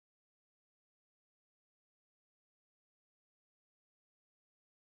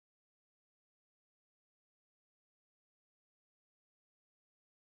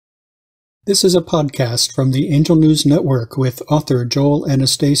This is a podcast from the Angel News Network with author Joel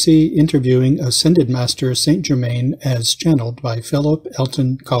Anastasi interviewing Ascended Master Saint Germain as channeled by Philip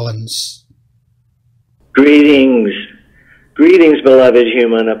Elton Collins. Greetings, beloved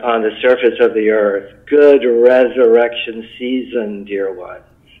human upon the surface of the earth. Good resurrection season, dear ones.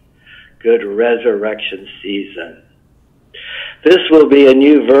 Good resurrection season. This will be a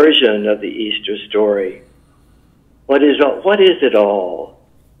new version of the Easter story. What is it all?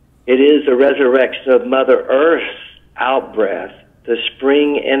 It is the resurrection of Mother Earth's outbreath, the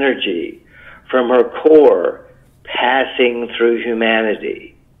spring energy from her core passing through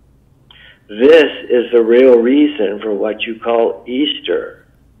humanity. This is the real reason for what you call Easter.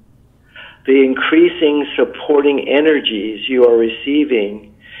 The increasing supporting energies you are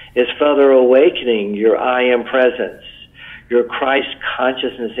receiving is further awakening your I am presence, your Christ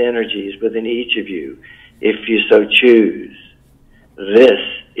consciousness energies within each of you, if you so choose. This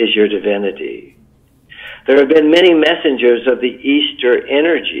is your divinity. There have been many messengers of the Easter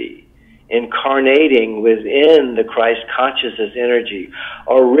energy incarnating within the Christ consciousness energy,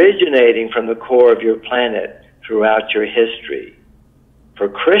 originating from the core of your planet throughout your history. For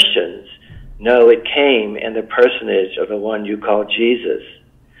Christians, know it came in the personage of the one you call Jesus,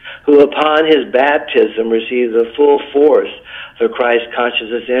 who upon his baptism received the full force of the Christ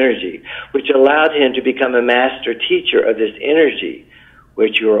consciousness energy, which allowed him to become a master teacher of this energy,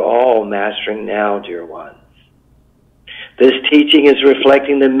 which you are all mastering now, dear ones. This teaching is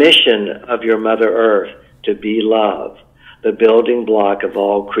reflecting the mission of your Mother Earth to be love, the building block of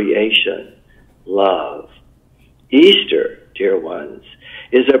all creation, love. Easter, dear ones,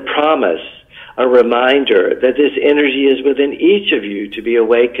 is a promise, a reminder that this energy is within each of you to be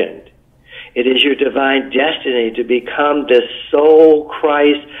awakened. It is your divine destiny to become this soul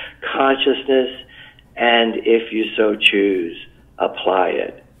Christ consciousness, and if you so choose, apply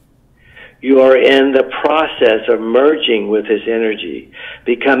it. You are in the process of merging with this energy,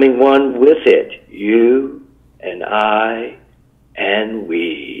 becoming one with it, you and I and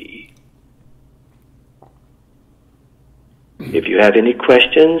we. If you have any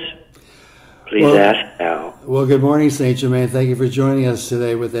questions, please ask now. Well, good morning, Saint Germain. Thank you for joining us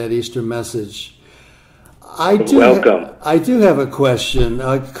today with that Easter message. Welcome. I do have a question.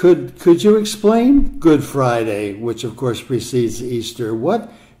 Could you explain Good Friday, which of course precedes Easter?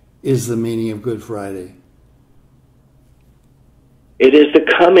 What is the meaning of Good Friday? It is the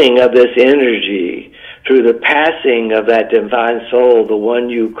coming of this energy through the passing of that divine soul, the one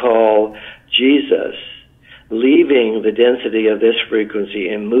you call Jesus, leaving the density of this frequency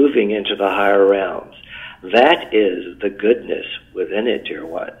and moving into the higher realms. That is the goodness within it, dear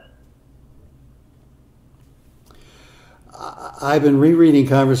one. I've been rereading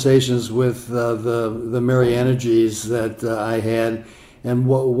conversations with the Mary energies that I had, and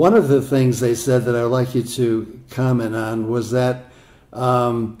one of the things they said that I'd like you to comment on was that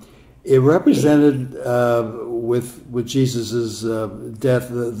it represented with Jesus's death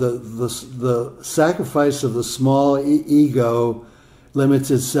the sacrifice of the small ego limits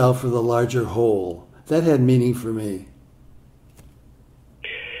itself for the larger whole. That had meaning for me.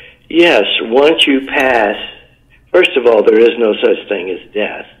 Yes, once you pass. First of all, there is no such thing as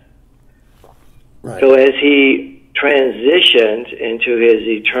death. Right. So as he transitioned into his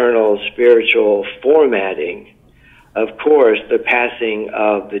eternal spiritual formatting, of course, the passing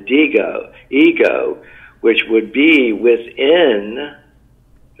of the ego, which would be within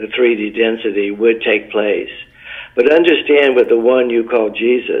the 3D density, would take place. But understand with the one you call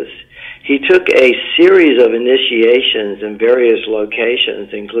Jesus, he took a series of initiations in various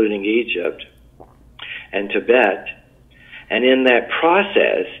locations, including Egypt and Tibet, and in that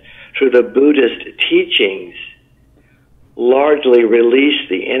process, through the Buddhist teachings, largely released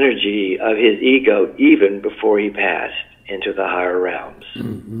the energy of his ego even before he passed into the higher realms.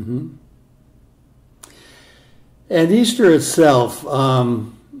 Mm-hmm. And Easter itself,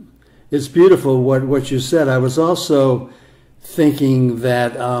 it's beautiful what you said. I was also thinking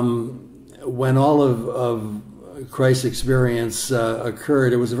that when all of Christ's experience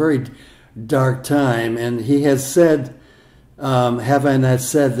occurred, it was a very dark time, and he had said, have I not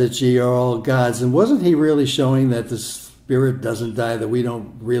said that ye are all gods? And wasn't he really showing that the spirit doesn't die, that we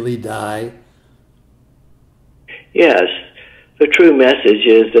don't really die? Yes, the true message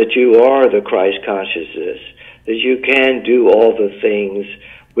is that you are the Christ consciousness, that you can do all the things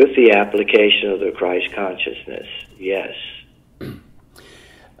with the application of the Christ consciousness. Yes.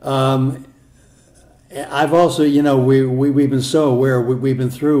 I've also, we've been so aware. We've been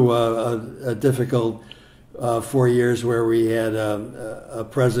through a difficult 4 years where we had a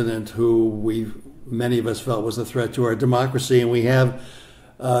president who many of us felt was a threat to our democracy, and we have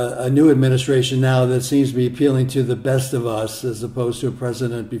a new administration now that seems to be appealing to the best of us, as opposed to a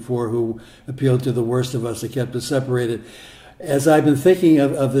president before who appealed to the worst of us that kept us separated. As I've been thinking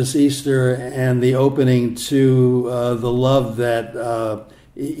of this Easter and the opening to the love that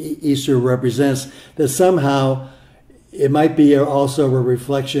Easter represents, that somehow it might be also a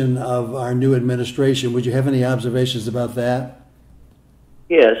reflection of our new administration. Would you have any observations about that?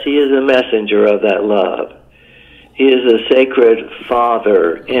 Yes, he is a messenger of that love. He is a sacred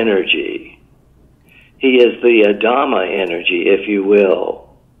father energy. He is the Adama energy, if you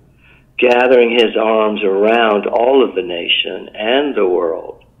will, gathering his arms around all of the nation and the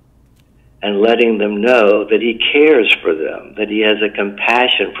world and letting them know that he cares for them, that he has a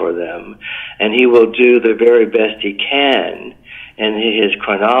compassion for them, and he will do the very best he can in his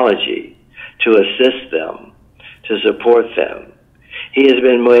chronology to assist them, to support them. He has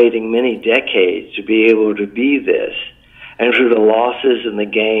been waiting many decades to be able to be this, and through the losses and the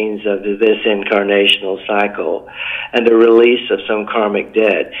gains of this incarnational cycle and the release of some karmic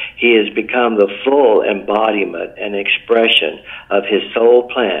debt, he has become the full embodiment and expression of his soul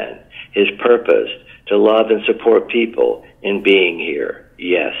plan, his purpose to love and support people in being here.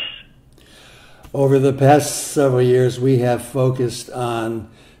 Yes. Over the past several years, we have focused on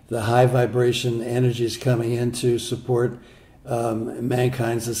the high vibration energies coming in to support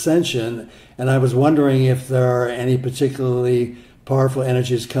mankind's ascension, and I was wondering if there are any particularly powerful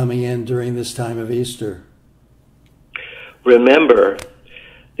energies coming in during this time of Easter. Remember,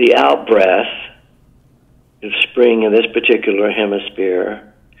 the out-breath of spring in this particular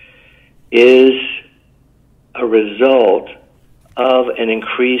hemisphere is a result of an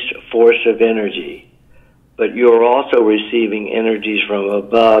increased force of energy, but you're also receiving energies from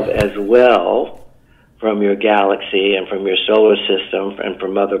above as well, from your galaxy and from your solar system and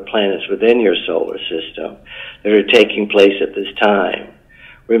from other planets within your solar system that are taking place at this time.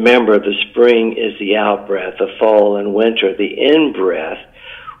 Remember, the spring is the out-breath, the fall and winter, the in-breath,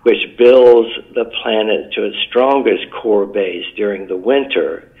 which builds the planet to its strongest core base during the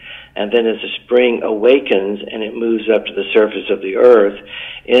winter. And then as the spring awakens and it moves up to the surface of the earth,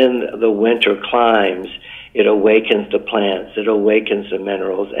 in the winter climes, it awakens the plants, it awakens the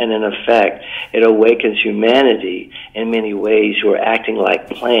minerals, and in effect, it awakens humanity in many ways who are acting like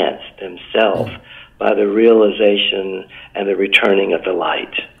plants themselves by the realization and the returning of the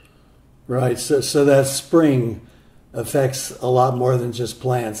light. Right, so that spring affects a lot more than just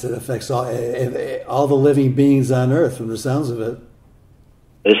plants. It affects all the living beings on Earth, from the sounds of it.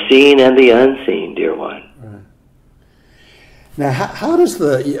 The seen and the unseen, dear one. Right. Now, how does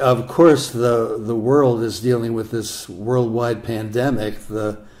of course, the world is dealing with this worldwide pandemic,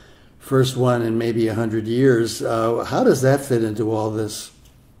 the first one in maybe 100 years. How does that fit into all this?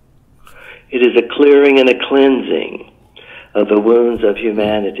 It is a clearing and a cleansing of the wounds of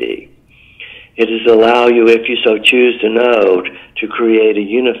humanity. It is allow you, if you so choose to know, to create a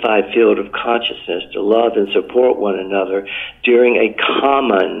unified field of consciousness, to love and support one another during a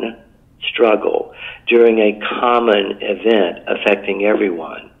common struggle, during a common event affecting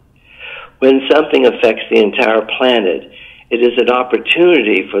everyone. When something affects the entire planet, it is an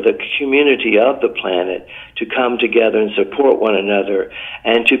opportunity for the community of the planet to come together and support one another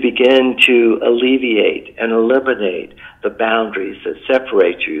and to begin to alleviate and eliminate the boundaries that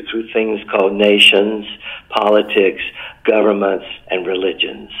separate you through things called nations, politics, governments, and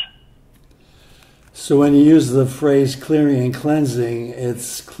religions. So when you use the phrase clearing and cleansing,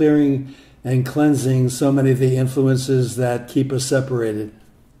 it's clearing and cleansing so many of the influences that keep us separated.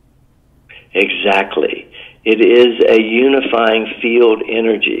 Exactly. It is a unifying field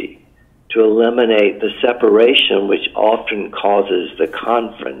energy to eliminate the separation which often causes the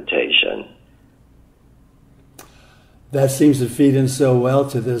confrontation. That seems to feed in so well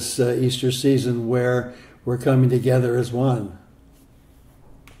to this Easter season where we're coming together as one.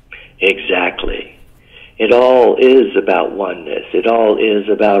 Exactly. It all is about oneness. It all is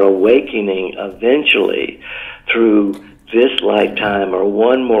about awakening eventually through this lifetime or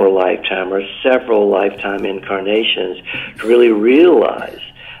one more lifetime or several lifetime incarnations to really realize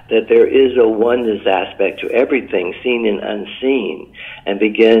that there is a oneness aspect to everything seen and unseen, and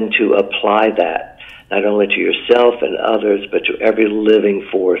begin to apply that not only to yourself and others, but to every living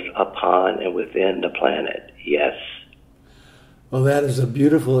force upon and within the planet. Yes. Well, that is a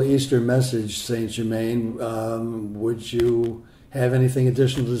beautiful Easter message, Saint Germain. Would you have anything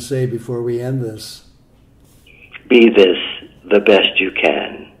additional to say before we end this? Be this the best you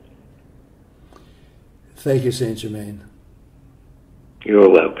can. Thank you, Saint Germain. You're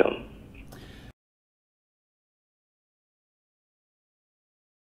welcome.